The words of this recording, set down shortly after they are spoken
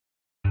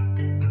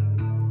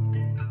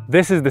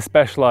This is the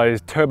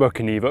Specialized Turbo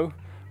Kenevo,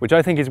 which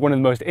I think is one of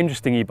the most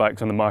interesting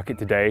e-bikes on the market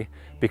today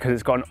because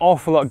it's got an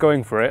awful lot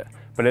going for it,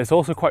 but it's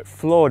also quite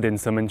flawed in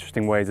some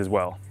interesting ways as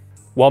well.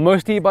 While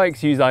most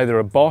e-bikes use either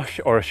a Bosch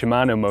or a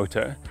Shimano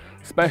motor,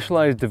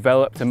 Specialized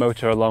developed a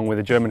motor along with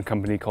a German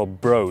company called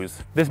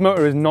Brose. This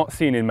motor is not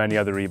seen in many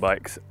other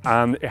e-bikes,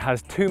 and it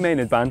has two main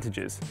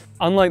advantages.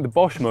 Unlike the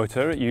Bosch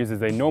motor, it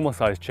uses a normal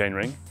sized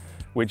chainring,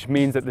 which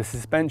means that the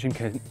suspension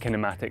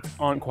kinematics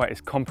aren't quite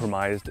as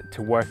compromised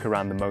to work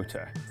around the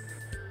motor.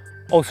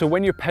 Also,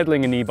 when you're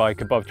pedaling an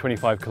e-bike above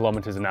 25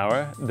 kilometers an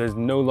hour, there's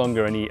no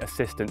longer any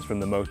assistance from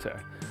the motor.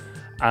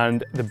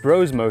 And the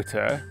Brose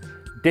motor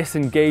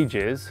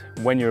disengages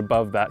when you're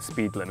above that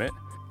speed limit.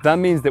 That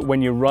means that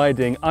when you're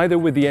riding either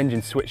with the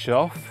engine switched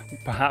off,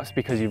 perhaps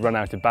because you've run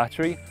out of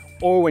battery,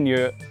 or when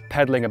you're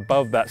pedaling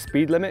above that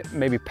speed limit,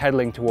 maybe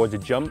pedaling towards a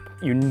jump,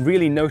 you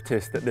really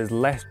notice that there's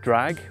less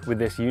drag with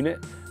this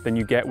unit than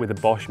you get with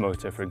a Bosch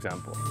motor, for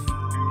example.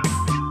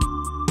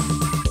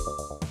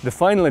 The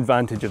final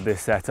advantage of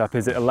this setup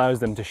is it allows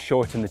them to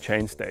shorten the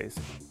chainstays.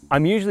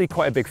 I'm usually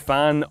quite a big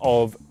fan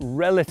of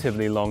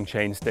relatively long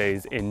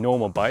chainstays in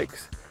normal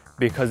bikes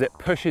because it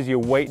pushes your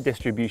weight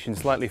distribution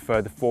slightly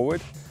further forward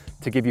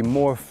to give you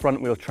more front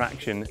wheel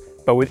traction.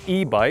 But with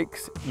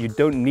e-bikes, you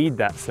don't need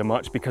that so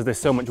much because there's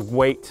so much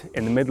weight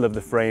in the middle of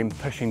the frame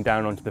pushing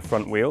down onto the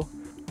front wheel.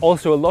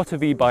 Also, a lot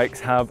of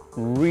e-bikes have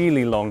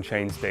really long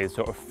chainstays,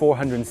 sort of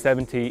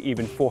 470,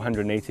 even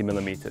 480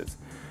 millimeters.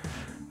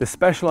 The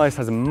Specialized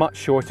has a much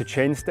shorter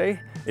chainstay.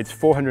 It's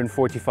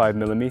 445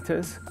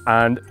 millimeters.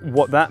 And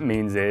what that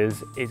means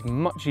is it's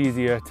much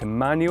easier to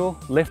manual,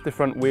 lift the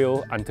front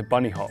wheel and to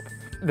bunny hop.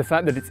 The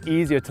fact that it's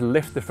easier to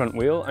lift the front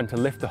wheel and to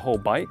lift the whole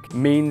bike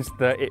means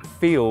that it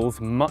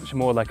feels much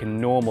more like a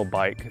normal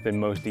bike than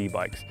most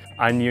e-bikes.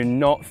 And you're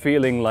not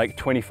feeling like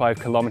 25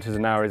 kilometers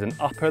an hour is an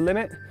upper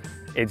limit.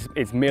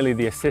 It's merely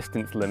the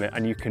assistance limit,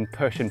 and you can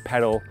push and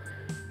pedal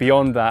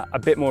beyond that a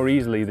bit more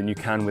easily than you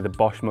can with a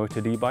Bosch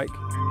motored e-bike.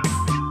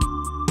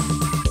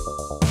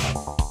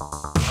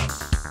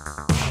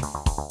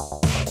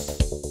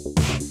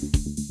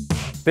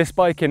 This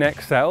bike in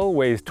XL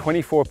weighs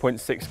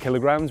 24.6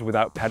 kilograms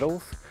without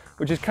pedals,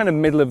 which is kind of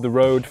middle of the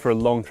road for a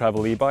long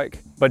travel e-bike.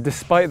 But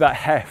despite that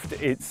heft,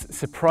 it's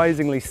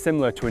surprisingly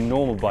similar to a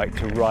normal bike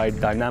to ride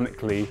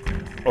dynamically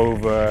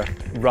over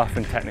rough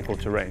and technical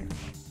terrain.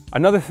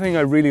 Another thing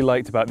I really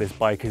liked about this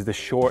bike is the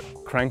short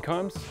crank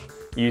arms.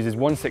 It uses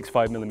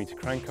 165mm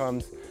crank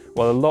arms,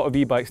 while a lot of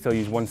e-bikes still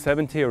use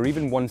 170 or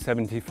even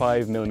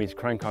 175mm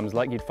crank arms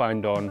like you'd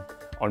find on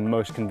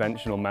most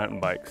conventional mountain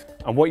bikes.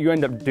 And what you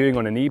end up doing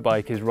on an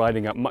e-bike is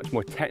riding up much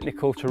more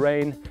technical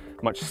terrain,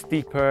 much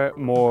steeper,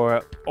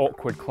 more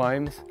awkward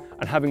climbs,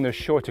 and having those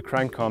shorter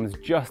crank arms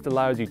just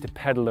allows you to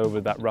pedal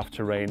over that rough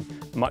terrain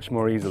much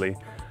more easily.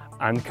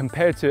 And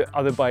compared to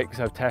other bikes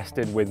I've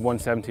tested with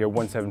 170 or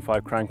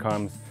 175 crank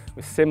arms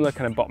with similar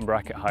kind of bottom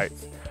bracket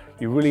heights,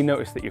 you really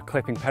notice that you're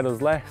clipping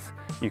pedals less,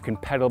 you can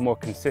pedal more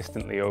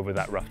consistently over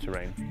that rough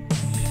terrain.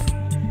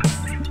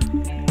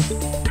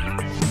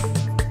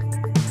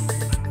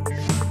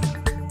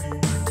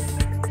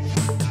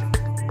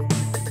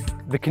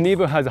 The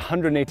Kenevo has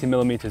 180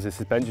 millimeters of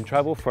suspension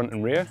travel, front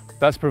and rear.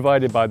 That's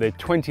provided by the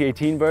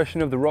 2018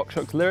 version of the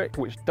RockShox Lyric,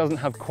 which doesn't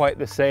have quite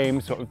the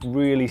same sort of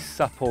really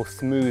supple,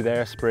 smooth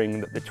air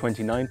spring that the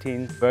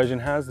 2019 version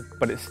has,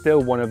 but it's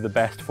still one of the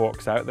best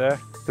forks out there.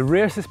 The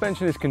rear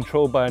suspension is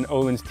controlled by an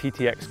Öhlins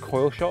TTX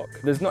coil shock.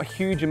 There's not a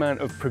huge amount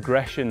of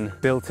progression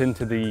built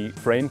into the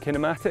frame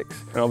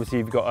kinematics, and obviously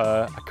you've got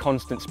a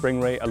constant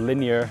spring rate, a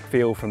linear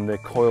feel from the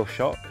coil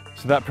shock.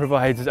 So that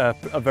provides a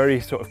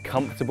very sort of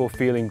comfortable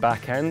feeling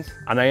back end.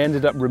 And I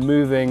ended up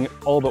removing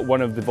all but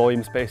one of the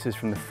volume spaces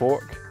from the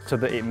fork so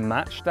that it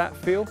matched that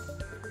feel.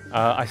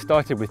 I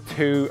started with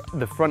two.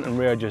 The front and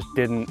rear just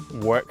didn't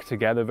work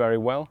together very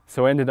well.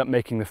 So I ended up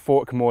making the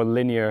fork more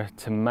linear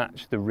to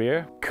match the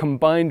rear.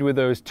 Combined with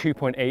those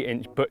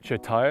 2.8-inch Butcher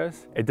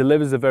tires, it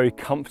delivers a very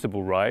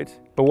comfortable ride.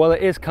 But while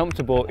it is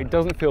comfortable, it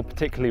doesn't feel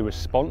particularly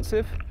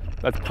responsive.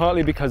 That's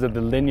partly because of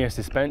the linear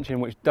suspension,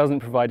 which doesn't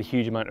provide a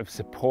huge amount of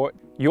support.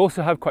 You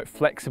also have quite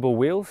flexible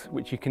wheels,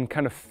 which you can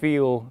kind of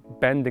feel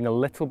bending a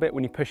little bit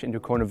when you push it into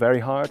a corner very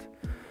hard.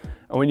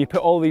 And when you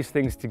put all these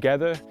things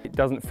together, it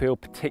doesn't feel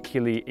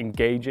particularly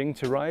engaging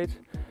to ride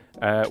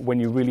when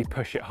you really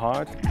push it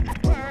hard.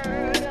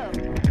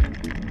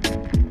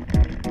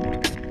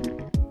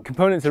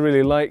 Components I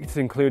really liked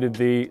included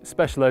the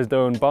Specialized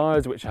Dome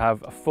bars, which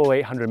have a full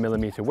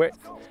 800mm width.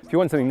 If you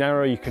want something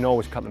narrow, you can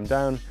always cut them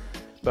down.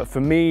 But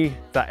for me,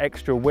 that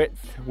extra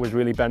width was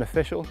really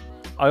beneficial.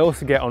 I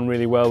also get on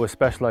really well with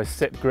Specialized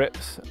sit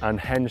grips and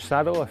hinge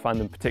saddle. I find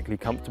them particularly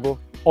comfortable.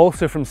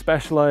 Also from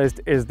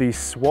Specialized is the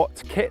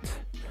SWAT kit.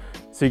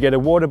 So you get a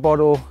water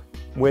bottle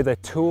with a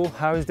tool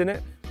housed in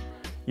it.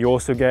 You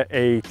also get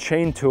a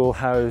chain tool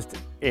housed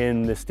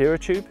in the steerer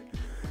tube.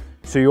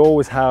 So you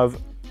always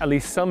have at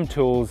least some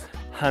tools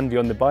handy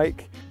on the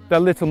bike.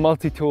 That little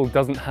multi-tool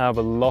doesn't have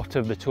a lot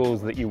of the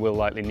tools that you will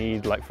likely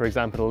need. Like for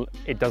example,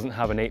 it doesn't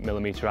have an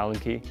 8mm Allen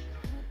key.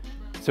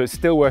 so it's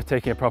still worth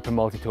taking a proper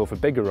multi-tool for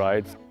bigger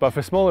rides, but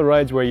for smaller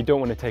rides where you don't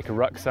want to take a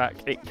rucksack,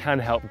 it can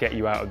help get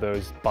you out of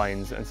those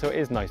binds, and so it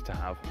is nice to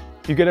have.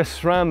 You get a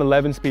SRAM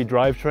 11-speed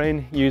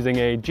drivetrain using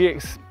a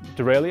GX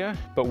derailleur,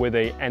 but with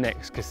a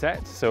NX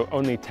cassette, so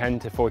only 10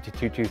 to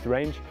 42 tooth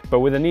range.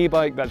 But with an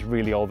e-bike, that's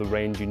really all the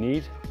range you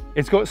need.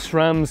 It's got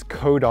SRAM's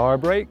Code R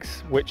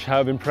brakes, which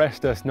have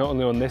impressed us not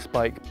only on this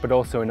bike, but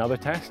also in other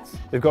tests.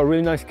 They've got a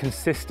really nice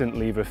consistent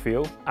lever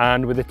feel,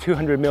 and with the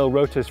 200mm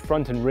rotors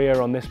front and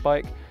rear on this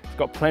bike, it's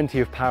got plenty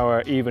of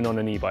power even on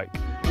an e-bike.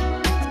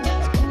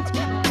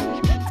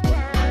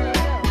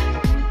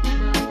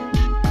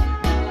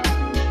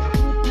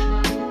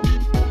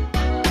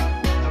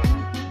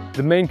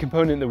 The main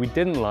component that we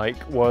didn't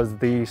like was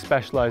the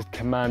specialized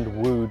Command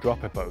Woo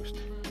dropper post.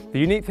 The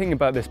unique thing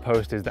about this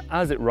post is that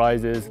as it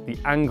rises, the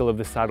angle of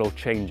the saddle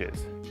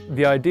changes.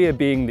 The idea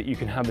being that you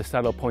can have the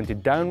saddle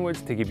pointed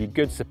downwards to give you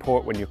good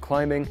support when you're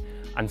climbing,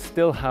 and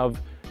still have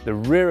the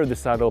rear of the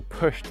saddle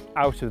pushed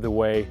out of the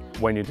way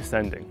when you're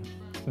descending.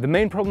 The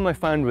main problem I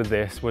found with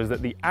this was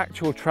that the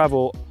actual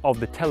travel of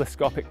the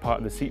telescopic part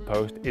of the seat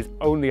post is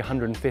only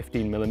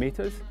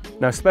 115mm.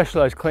 Now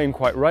Specialized claim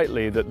quite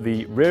rightly that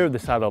the rear of the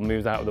saddle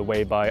moves out of the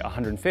way by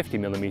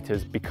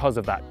 150mm because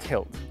of that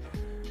tilt.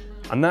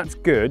 And that's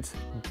good,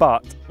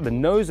 but the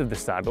nose of the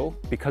saddle,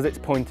 because it's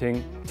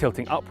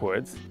tilting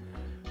upwards,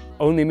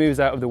 only moves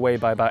out of the way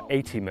by about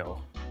 80mm.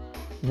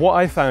 What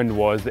I found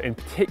was that in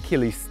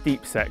particularly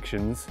steep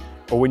sections,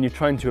 or when you're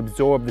trying to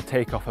absorb the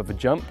takeoff of a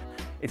jump,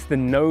 it's the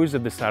nose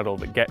of the saddle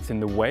that gets in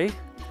the way.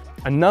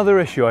 Another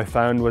issue I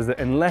found was that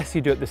unless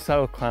you do the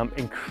saddle clamp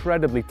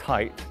incredibly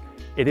tight,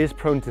 it is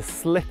prone to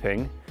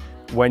slipping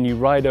when you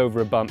ride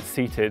over a bump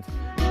seated.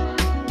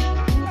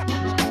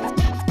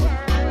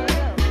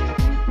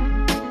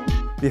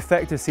 The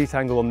effective seat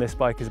angle on this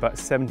bike is about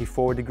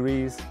 74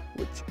 degrees,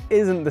 which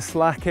isn't the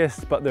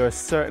slackest, but there are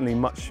certainly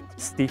much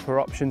steeper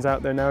options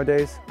out there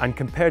nowadays. And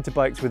compared to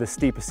bikes with a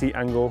steeper seat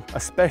angle,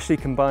 especially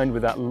combined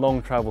with that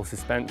long travel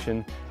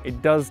suspension,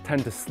 it does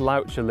tend to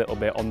slouch a little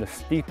bit on the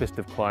steepest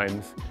of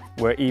climbs,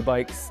 where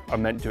e-bikes are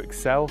meant to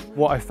excel.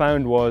 What I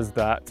found was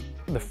that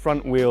the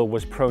front wheel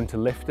was prone to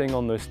lifting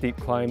on those steep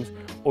climbs,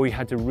 or you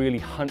had to really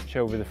hunch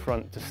over the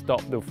front to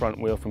stop the front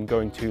wheel from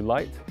going too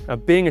light. Now,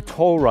 being a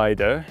tall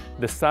rider,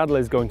 the saddle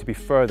is going to be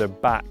further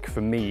back for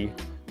me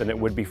than it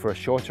would be for a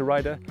shorter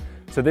rider.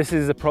 So this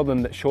is a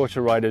problem that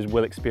shorter riders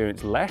will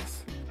experience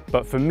less.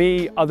 But for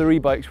me, other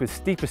e-bikes with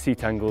steeper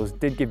seat angles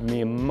did give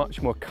me a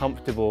much more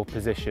comfortable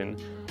position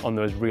on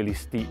those really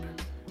steep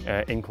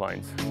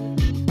inclines.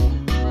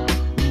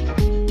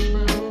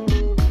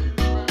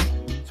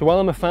 So while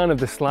I'm a fan of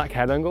the slack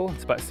head angle,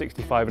 it's about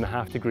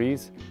 65.5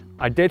 degrees,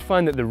 I did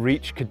find that the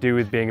reach could do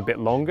with being a bit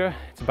longer.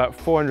 It's about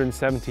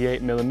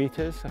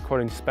 478mm,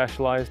 according to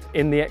Specialized,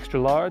 in the extra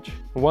large.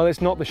 And while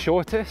it's not the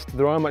shortest,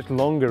 there are much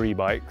longer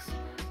e-bikes,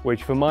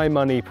 which for my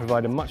money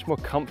provide a much more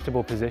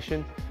comfortable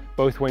position,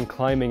 both when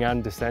climbing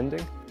and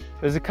descending.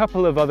 There's a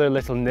couple of other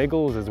little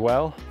niggles as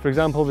well. For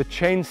example, the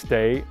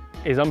chainstay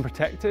is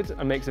unprotected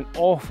and makes an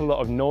awful lot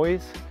of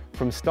noise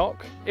from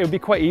stock. It would be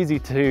quite easy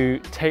to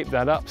tape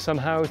that up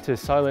somehow to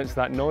silence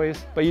that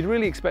noise, but you'd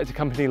really expect a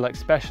company like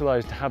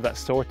Specialized to have that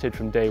sorted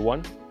from day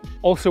one.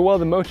 Also, while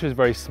the motor is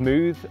very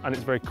smooth and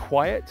it's very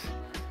quiet,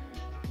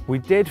 we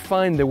did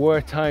find there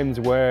were times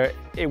where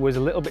it was a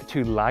little bit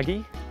too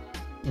laggy.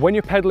 When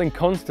you're pedaling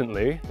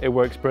constantly, it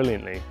works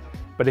brilliantly,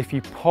 but if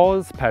you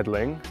pause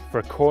pedaling for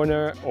a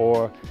corner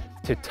or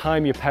to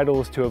time your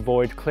pedals to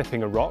avoid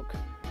clipping a rock,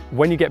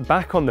 when you get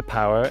back on the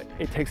power,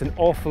 it takes an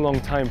awful long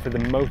time for the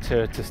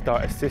motor to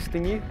start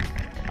assisting you.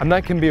 And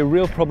that can be a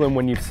real problem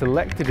when you've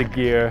selected a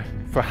gear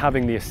for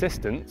having the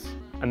assistance,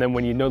 and then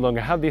when you no longer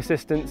have the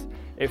assistance,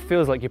 it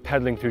feels like you're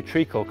pedaling through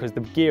treacle because the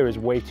gear is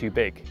way too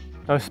big.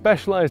 Now,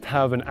 Specialized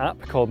have an app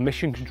called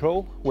Mission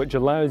Control, which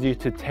allows you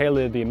to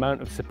tailor the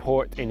amount of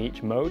support in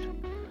each mode.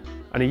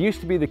 And it used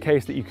to be the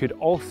case that you could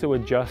also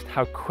adjust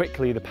how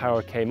quickly the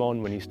power came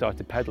on when you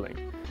started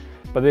pedaling.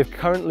 But they've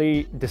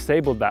currently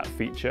disabled that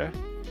feature.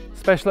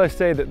 Specialized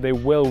say that they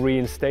will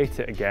reinstate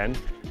it again,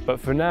 but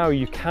for now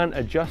you can't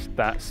adjust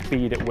that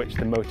speed at which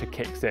the motor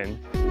kicks in.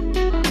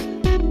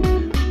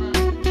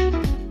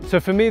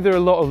 So for me, there are a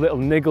lot of little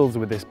niggles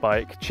with this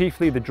bike,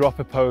 chiefly the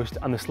dropper post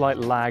and the slight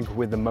lag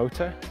with the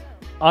motor.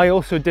 I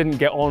also didn't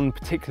get on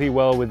particularly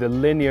well with the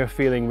linear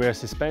feeling rear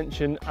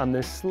suspension and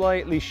the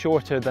slightly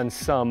shorter than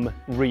some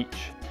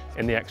reach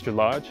in the extra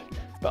large,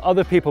 but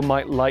other people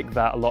might like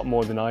that a lot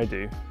more than I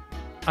do.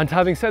 And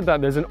having said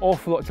that, there's an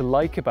awful lot to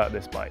like about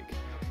this bike.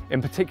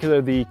 In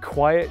particular, the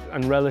quiet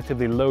and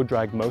relatively low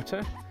drag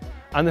motor,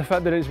 and the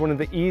fact that it's one of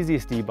the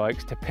easiest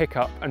e-bikes to pick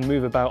up and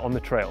move about on the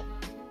trail.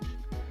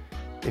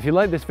 If you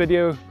like this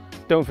video,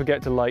 don't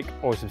forget to like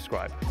or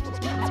subscribe.